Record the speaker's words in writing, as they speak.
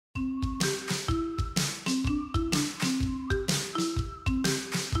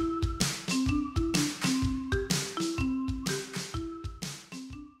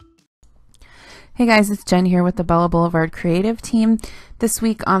Hey guys, it's Jen here with the Bella Boulevard Creative Team. This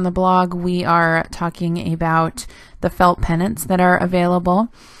week on the blog we are talking about the felt pennants that are available.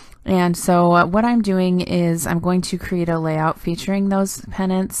 And so what I'm doing is I'm going to create a layout featuring those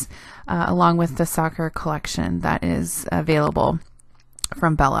pennants along with the soccer collection that is available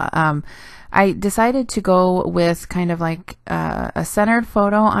from Bella. I decided to go with kind of like a centered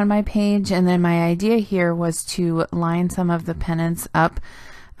photo on my page, and then my idea here was to line some of the pennants up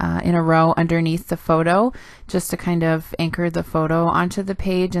in a row underneath the photo just to kind of anchor the photo onto the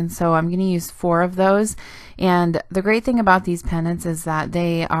page. And so I'm going to use 4 of those. And the great thing about these pennants is that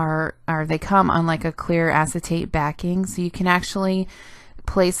they come on like a clear acetate backing, so you can actually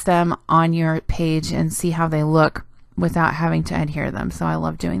place them on your page and see how they look without having to adhere them. So I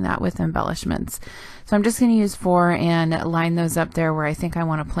love doing that with embellishments. So I'm just going to use 4 and line those up there where I think I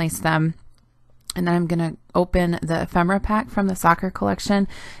want to place them. And then I'm going to open the ephemera pack from the soccer collection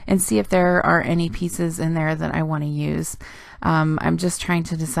and see if there are any pieces in there that I want to use. I'm just trying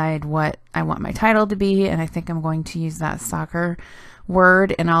to decide what I want my title to be, and I think I'm going to use that soccer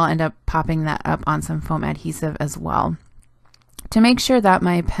word, and I'll end up popping that up on some foam adhesive as well. To make sure that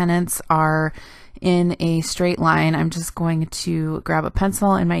my pennants are in a straight line, I'm just going to grab a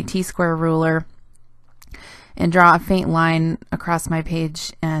pencil and my T-square ruler and draw a faint line across my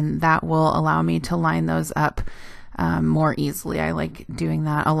page, and that will allow me to line those up more easily. I like doing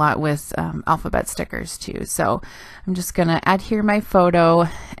that a lot with alphabet stickers too. So I'm just going to adhere my photo,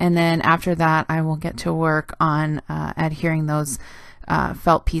 and then after that I will get to work on adhering those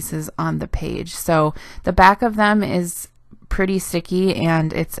felt pieces on the page. So the back of them is pretty sticky,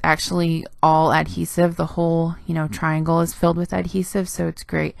 and it's actually all adhesive. The whole triangle is filled with adhesive, so it's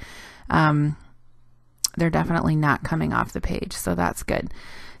great. They're definitely not coming off the page, so that's good.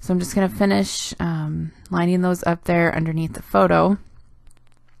 So I'm just going to finish lining those up there underneath the photo,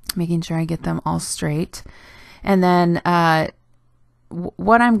 making sure I get them all straight. And then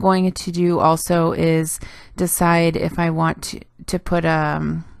what I'm going to do also is decide if I want to put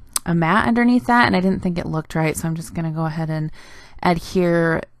a mat underneath that, and I didn't think it looked right, so I'm just going to go ahead and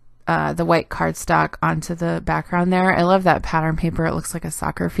adhere the white cardstock onto the background there. I love that pattern paper. It looks like a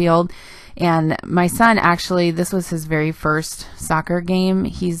soccer field. And my son, actually, this was his very first soccer game.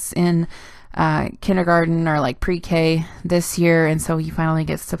 He's in kindergarten or like pre-K this year, and so he finally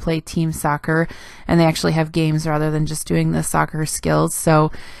gets to play team soccer, and they actually have games rather than just doing the soccer skills.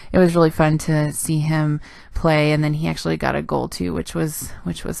 So it was really fun to see him play, and then he actually got a goal too, which was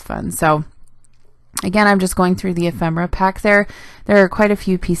fun. So again, I'm just going through the ephemera pack there. There are quite a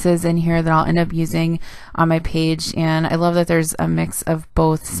few pieces in here that I'll end up using on my page, and I love that there's a mix of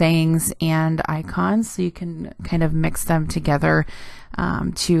both sayings and icons, so you can kind of mix them together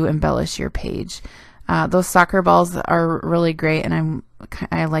to embellish your page. Those soccer balls are really great, and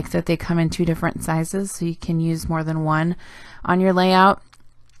I like that they come in 2 different sizes, so you can use more than one on your layout.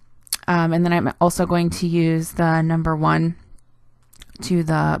 And then I'm also going to use the number 1 to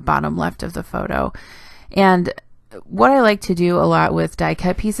the bottom left of the photo. And what I like to do a lot with die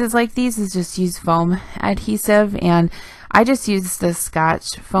cut pieces like these is just use foam adhesive, and I just use the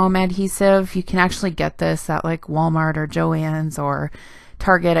Scotch foam adhesive. You can actually get this at like Walmart or Joann's or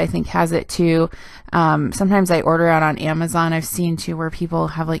Target, I think has it too. Sometimes I order out on Amazon. I've seen too where people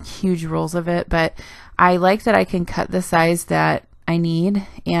have like huge rolls of it, but I like that I can cut the size that I need,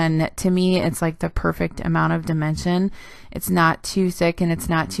 and to me it's like the perfect amount of dimension. It's not too thick and it's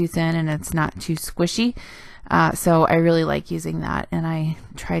not too thin and it's not too squishy, so I really like using that, and I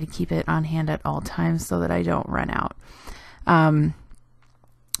try to keep it on hand at all times so that I don't run out.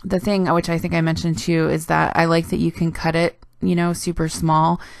 The thing which I think I mentioned too is that I like that you can cut it super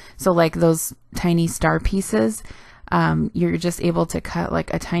small, so like those tiny star pieces, you're just able to cut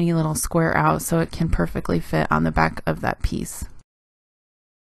like a tiny little square out so it can perfectly fit on the back of that piece.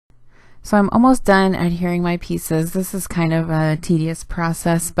 So I'm almost done adhering my pieces. This is kind of a tedious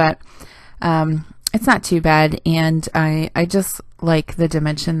process, but it's not too bad, and I just like the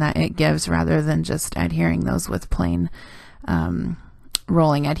dimension that it gives rather than just adhering those with plain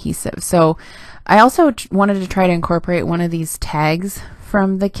rolling adhesive. So I also wanted to try to incorporate one of these tags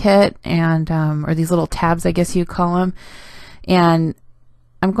from the kit, and or these little tabs, I guess you call them, and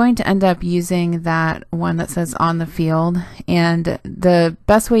I'm going to end up using that one that says on the field. And the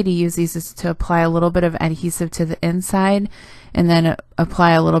best way to use these is to apply a little bit of adhesive to the inside and then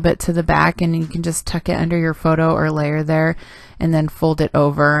apply a little bit to the back, and you can just tuck it under your photo or layer there and then fold it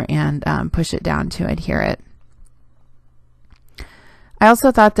over and push it down to adhere it. I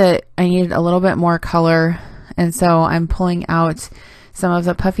also thought that I needed a little bit more color, and so I'm pulling out some of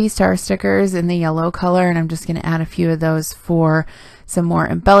the puffy star stickers in the yellow color, and I'm just going to add a few of those for some more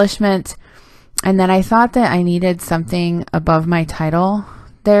embellishment. And then I thought that I needed something above my title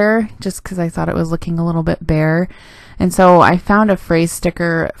there, just because I thought it was looking a little bit bare. And so I found a phrase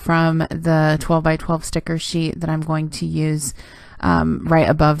sticker from the 12 by 12 sticker sheet that I'm going to use right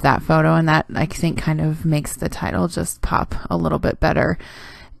above that photo, and that I think kind of makes the title just pop a little bit better.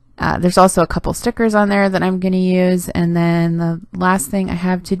 There's also a couple stickers on there that I'm going to use, and then the last thing I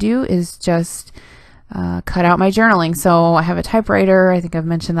have to do is just cut out my journaling. So I have a typewriter. I think I've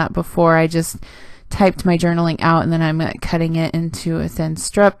mentioned that before. I just typed my journaling out, and then I'm cutting it into a thin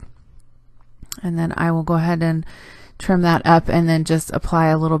strip, and then I will go ahead and trim that up and then just apply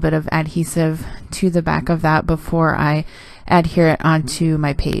a little bit of adhesive to the back of that before I adhere it onto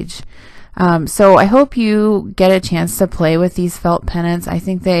my page. So I hope you get a chance to play with these felt pennants. I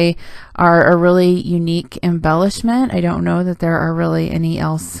think they are a really unique embellishment. I don't know that there are really any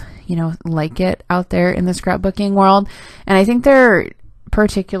else, like it out there in the scrapbooking world. And I think they're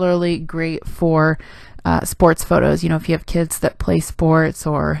particularly great for sports photos. If you have kids that play sports,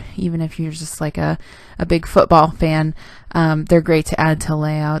 or even if you're just like a big football fan, they're great to add to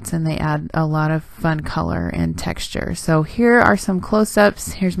layouts, and they add a lot of fun color and texture. So here are some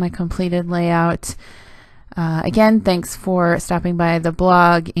close-ups. Here's my completed layout. Again, thanks for stopping by the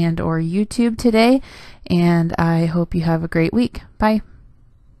blog and or YouTube today, and I hope you have a great week. Bye.